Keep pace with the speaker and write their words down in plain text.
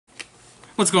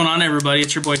What's going on, everybody?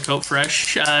 It's your boy Coat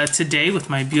Fresh today with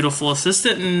my beautiful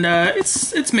assistant, and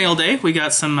it's mail day. We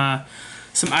got some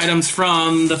items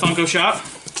from the Funko shop.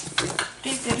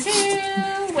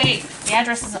 Wait,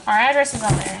 our address is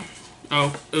on there.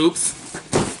 Oh, oops.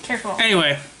 Careful.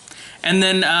 Anyway, and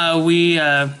then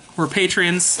we're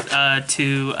patrons to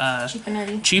Cheap and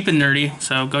Nerdy. Cheap and Nerdy.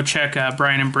 So go check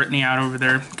Brian and Brittany out over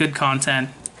there. Good content.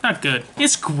 Not good.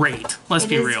 It's great. Let's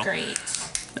be real. It is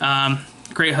great.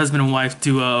 Great husband and wife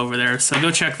duo over there, so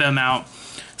go check them out.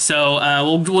 So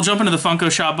we'll jump into the Funko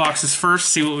Shop boxes first,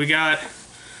 see what we got.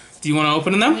 Do you want to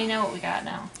open them? We know what we got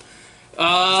now.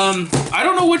 I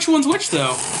don't know which one's which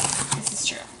though. This is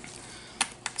true.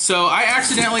 So I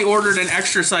accidentally ordered an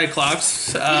extra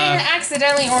Cyclops. He didn't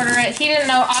accidentally order it. He didn't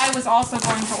know I was also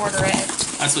going to order it.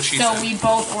 That's what she said. So we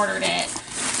both ordered it.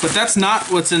 But that's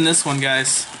not what's in this one,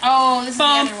 guys. Oh, this is the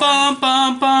other one. Bum,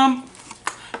 bum, bum,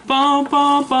 bum,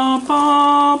 bum,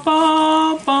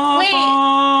 bum, Wait,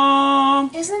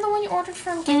 bum. isn't it the one you ordered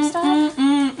from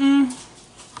GameStop?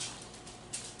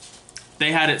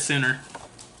 They had it sooner.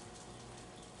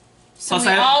 So we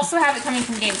also have it coming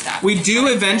from GameStop. We do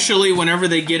eventually whenever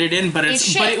they get it in, but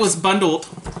it was bundled.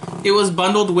 It was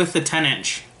bundled with the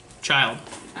 10-inch child.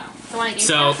 Oh, the one at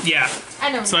GameStop? So yeah.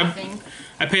 I know so nothing.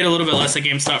 I paid a little bit less at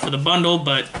GameStop for the bundle,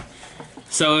 but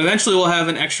so eventually we'll have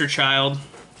an extra child,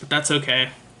 but that's okay.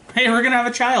 Hey, we're gonna have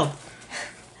a child.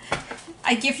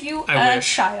 I give you I a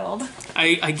wish. child.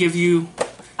 I give you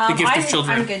the gift of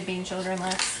children. I'm good being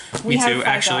childrenless. Me too,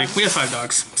 actually. Dogs. We have 5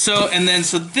 dogs. So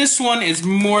this one is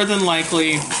more than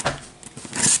likely.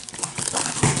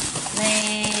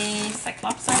 They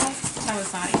Cyclops cells? That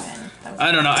was not even. That was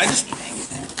I don't know.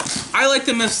 I like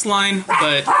the Mist line,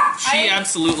 but she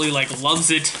absolutely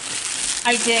loves it.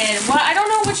 I did. Well, I don't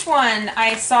know which one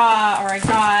I saw or I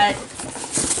got.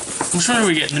 Which one are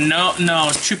we getting? No,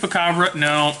 Chupacabra,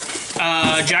 no.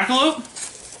 Jackalope?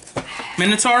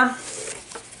 Minotaur?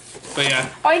 But yeah.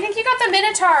 Oh, I think you got the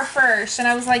Minotaur first, and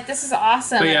I was like, this is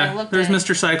awesome. But and yeah, there's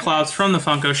Mr. Cyclops from the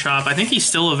Funko Shop. I think he's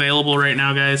still available right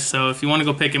now, guys, so if you want to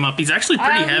go pick him up, he's actually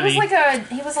pretty heavy.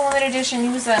 He was a limited edition. He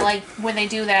was when they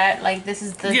do that, this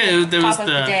is the pop of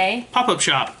the day. Pop-up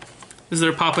shop. This is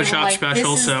their pop-up shop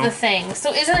special, this is the thing.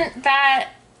 So isn't that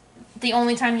the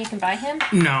only time you can buy him?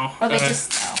 No. Or they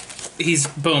just... Oh. He's,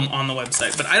 boom, on the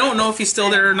website. But I don't know if he's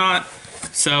still there or not.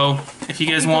 So, if you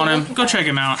guys want him, go check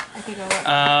him out. I could go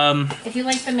look. If you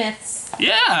like the myths.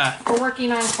 Yeah. We're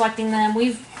working on collecting them.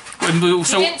 We didn't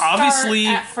obviously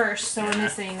start at first, so we're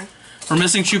missing. We're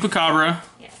missing Chupacabra.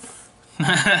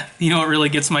 Yes. You know what really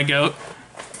gets my goat?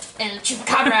 El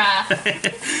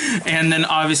Chupacabra. And then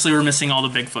obviously we're missing all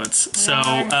the Bigfoots. So,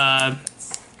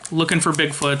 looking for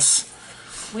Bigfoots.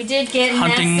 We did get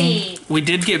Nessie. We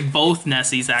did get both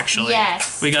Nessies, actually.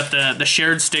 Yes. We got the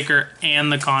shared sticker and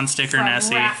the con sticker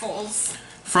Nessie.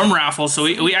 From Raffles. So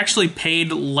we actually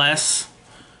paid less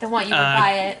than what you would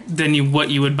buy it. Than what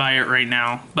you would buy it right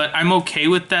now. But I'm okay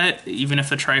with that, even if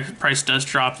the price does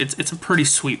drop. It's a pretty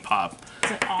sweet pop.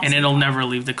 It's an awesome and it'll never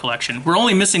leave the collection. We're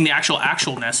only missing the actual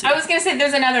Nessie. I was going to say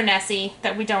there's another Nessie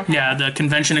that we don't have. Yeah, the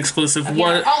convention exclusive.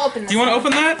 Okay, I'll open this Do you want to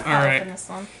open that? All right. Open this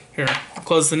one. Here, I'll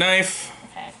close the knife.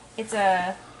 It's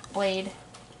a blade.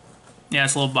 Yeah,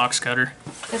 it's a little box cutter.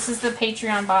 This is the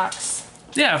Patreon box.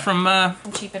 Yeah, from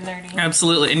Cheap and Nerdy.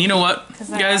 Absolutely. And you know what,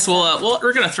 guys?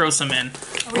 We're gonna throw some in.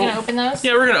 Are we gonna open those?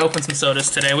 Yeah, we're gonna open some sodas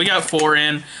today. We got 4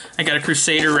 in. I got a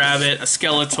Crusader Rabbit, a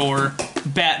Skeletor,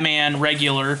 Batman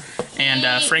regular, and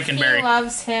Frankenberry. He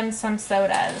loves him some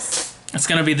sodas. It's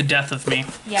gonna be the death of me.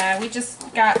 Yeah, we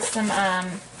just got some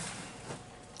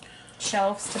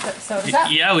shelves to put the sodas up.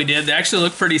 Yeah, we did. They actually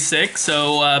look pretty sick,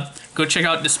 so go check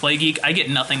out Display Geek. I get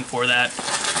nothing for that.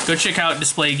 Go check out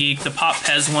Display Geek. The Pop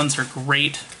Pez ones are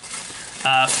great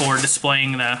for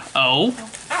displaying the... Oh.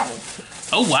 Ow.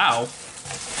 Oh, wow.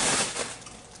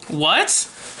 What?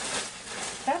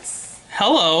 That's...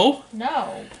 Hello.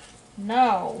 No.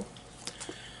 No.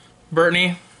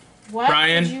 Brittany. What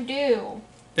Brian, did you do?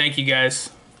 Thank you, guys.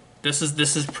 This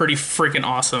is pretty freaking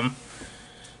awesome.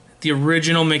 The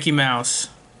original Mickey Mouse.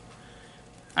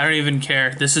 I don't even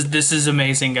care. This is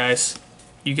amazing, guys.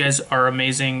 You guys are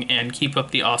amazing, and keep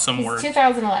up the awesome work.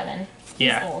 2011.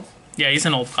 He's old. Yeah, he's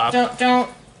an old pop.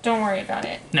 Don't worry about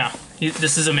it. No,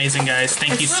 this is amazing, guys.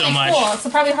 Thank you so much. Cool. It's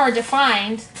probably hard to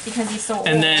find because he's so old.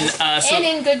 And then and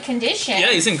in good condition.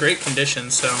 Yeah, he's in great condition.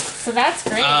 So that's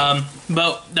great.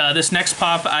 But this next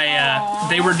pop,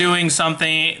 they were doing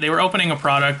something. They were opening a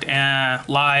product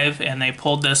live, and they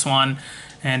pulled this one.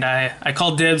 And I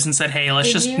called dibs and said, hey,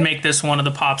 let's just make this one of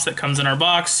the pops that comes in our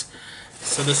box.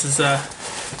 So this is the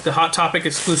Hot Topic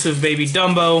exclusive Baby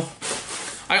Dumbo.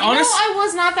 I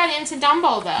was not that into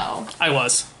Dumbo though. I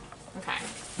was. Okay.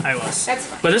 I was. That's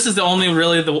fine. But this is the only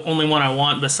one I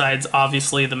want besides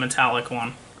obviously the metallic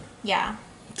one. Yeah.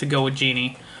 To go with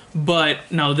Genie.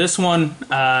 But no, this one,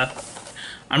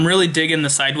 I'm really digging the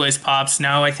sideways pops.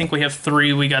 Now I think we have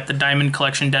 3. We got the Diamond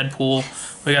Collection Deadpool,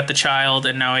 we got the Child,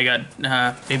 and now we got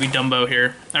Baby Dumbo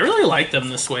here. I really like them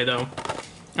this way though.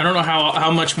 I don't know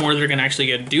how much more they're gonna actually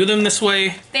get to do them this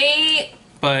way. They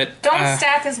but don't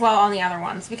stack as well on the other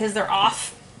ones because they're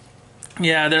off.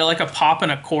 Yeah, they're like a pop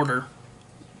and a quarter.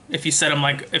 If you set them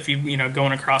like if you know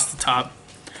going across the top.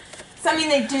 So I mean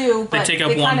they do, but they take up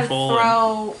they one kind of full.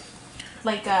 Throw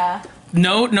like a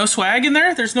no swag in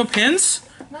there. There's no pins.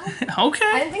 No. Okay,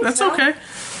 I didn't think that's so. okay.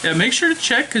 Yeah, make sure to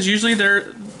check because usually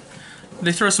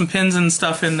they throw some pins and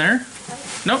stuff in there.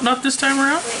 Nope, not this time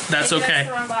around. Wait, that's okay. That's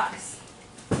the wrong box.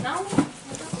 No,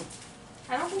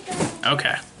 I don't think that's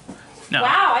okay. No.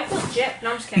 Wow, I feel gypped.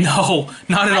 No, I'm just kidding. No,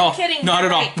 not at all. Kidding. Not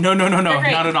at all. Great. No, not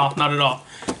great. at all. Not at all.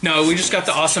 No, we just got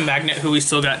the awesome magnet who we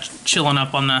still got chilling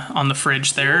up on the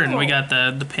fridge there, and we got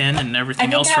the pin and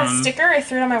everything else from him. I have a sticker. I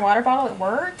threw it on my water bottle at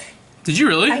work. Did you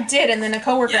really? I did, and then a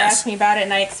coworker asked me about it,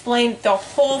 and I explained the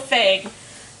whole thing.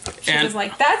 She was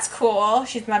like, "That's cool."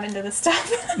 She's not into this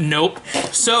stuff. Nope.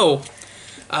 So,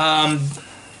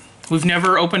 we've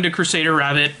never opened a Crusader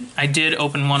Rabbit. I did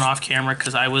open one off camera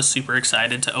because I was super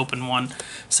excited to open one.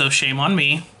 So shame on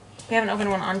me. We haven't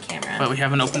opened one on camera. But we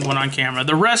haven't opened one on camera.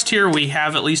 The rest here, we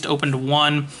have at least opened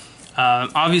one.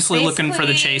 Obviously looking for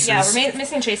the chases. Yeah, we're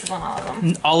missing chases on all of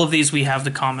them. All of these we have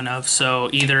the common of, so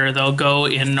either they'll go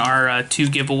in our 2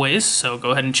 giveaways, so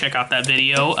go ahead and check out that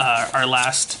video, our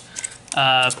last,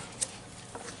 go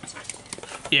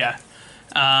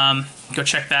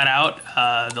check that out,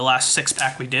 the last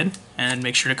 6-pack we did, and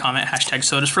make sure to comment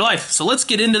 #SodasForLife. So let's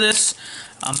get into this.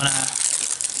 I'm gonna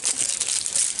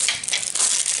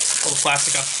pull the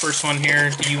plastic off the first one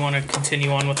here. Do you want to continue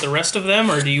on with the rest of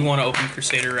them, or do you want to open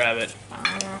Crusader Rabbit?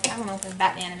 I want to open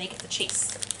Batman and make it the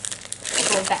chase.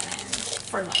 Or Batman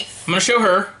for life. I'm going to show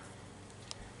her.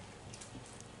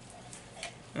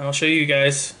 And I'll show you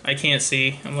guys. I can't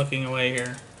see. I'm looking away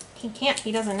here. He can't.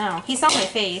 He doesn't know. He saw my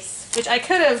face, which I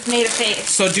could have made a face.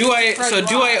 So do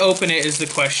I open it is the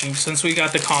question, since we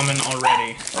got the common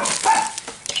already.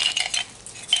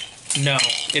 No,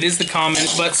 it is the common,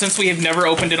 but since we have never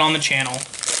opened it on the channel,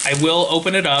 I will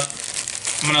open it up.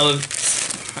 I'm gonna,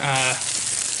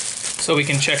 so we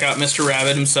can check out Mr.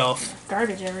 Rabbit himself.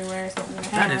 Garbage everywhere. So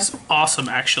that is awesome,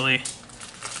 actually.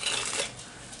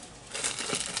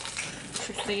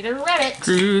 Crusader Rabbit.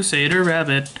 Crusader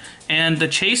Rabbit, and the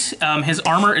chase. His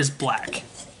armor is black.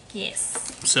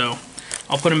 Yes. So,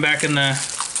 I'll put him back in the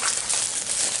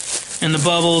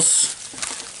bubbles,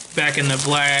 back in the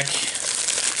black.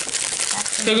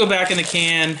 He'll go back in the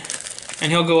can,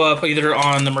 and he'll go up either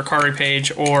on the Mercari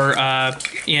page or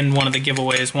in one of the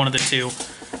giveaways, one of the 2.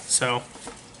 So,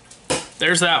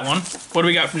 there's that one. What do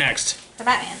we got next? For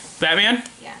Batman. Batman?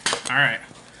 Yeah. Alright.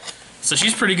 So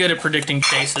she's pretty good at predicting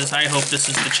chases. I hope this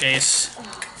is the chase.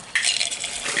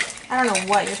 I don't know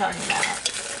what you're talking about.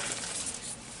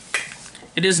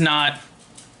 It is not.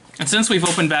 And since we've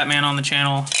opened Batman on the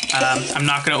channel, I'm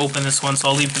not going to open this one, so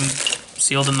I'll leave them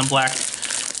sealed in the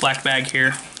black bag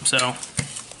here. So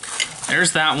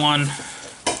there's that one.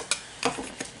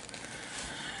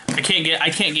 I can't get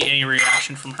any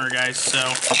reaction from her, guys. So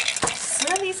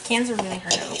some of these cans are really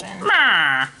hard to open.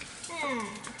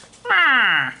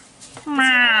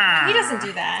 He doesn't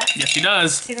do that. Yes, he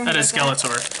does. That is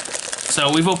Skeletor.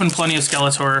 So we've opened plenty of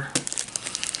Skeletor.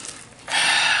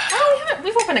 Oh,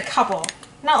 we've opened a couple.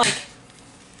 Not like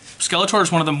Skeletor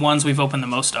is one of the ones we've opened the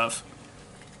most of.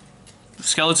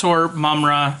 Skeletor,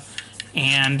 Mumra,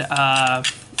 and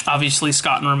obviously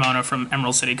Scott and Ramona from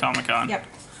Emerald City Comic Con. Yep.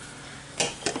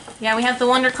 Yeah, we have the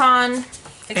WonderCon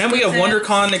exclusive. And we have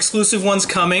WonderCon exclusive ones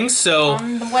coming, so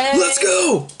on the way. Let's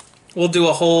go! We'll do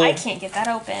a whole... I can't get that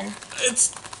open.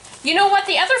 It's... You know what?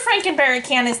 The other Frankenberry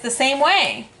can is the same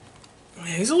way.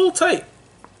 He's a little tight.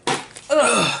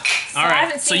 Ugh. So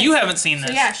alright, so you haven't seen this.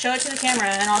 So yeah, show it to the camera,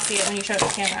 and I'll see it when you show it to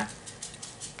the camera.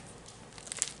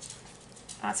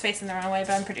 Oh, it's facing the wrong way,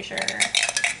 but I'm pretty sure.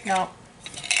 No.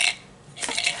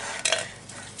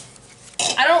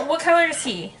 I don't... What color is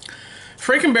he?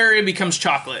 Frankenberry becomes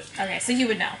chocolate. Okay, so you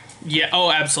would know. Yeah,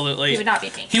 oh, absolutely. He would not be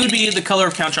pink. He would be the color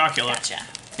of Count Chocula. Gotcha.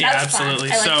 Yeah, That's absolutely.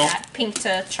 Fun. I like so, that. Pink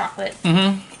to chocolate.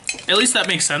 Mm-hmm. At least that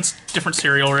makes sense. Different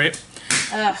cereal, right?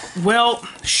 Ugh. Well,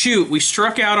 shoot, we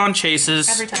struck out on chases.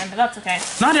 Every time, but that's okay.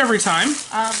 Not every time.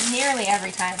 Nearly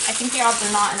every time. I think the odds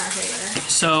are not in our favor.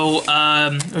 So,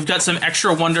 we've got some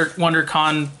extra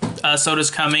WonderCon sodas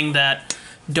coming that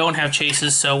don't have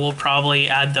chases, so we'll probably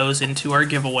add those into our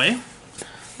giveaway.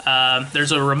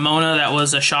 There's a Ramona that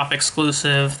was a shop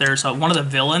exclusive. There's one of the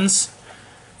villains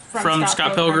from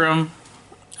Scott Pilgrim.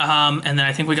 And then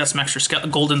I think we got some extra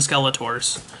golden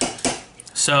Skeletors.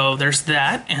 So there's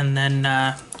that, and then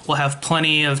we'll have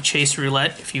plenty of chase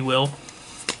roulette, if you will.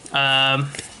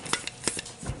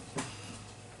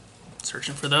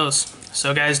 Searching for those.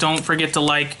 So guys, don't forget to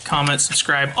like, comment,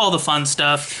 subscribe, all the fun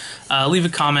stuff. Leave a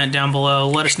comment down below.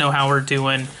 Let us know how we're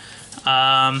doing.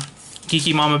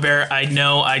 Geeky Mama Bear, I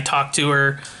know I talked to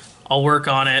her. I'll work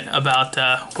on it about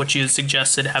what you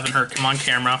suggested, having her come on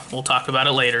camera. We'll talk about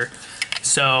it later.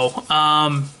 So,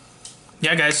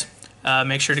 yeah, guys,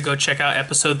 make sure to go check out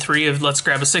episode 3 of Let's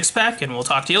Grab a Six Pack, and we'll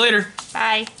talk to you later.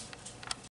 Bye.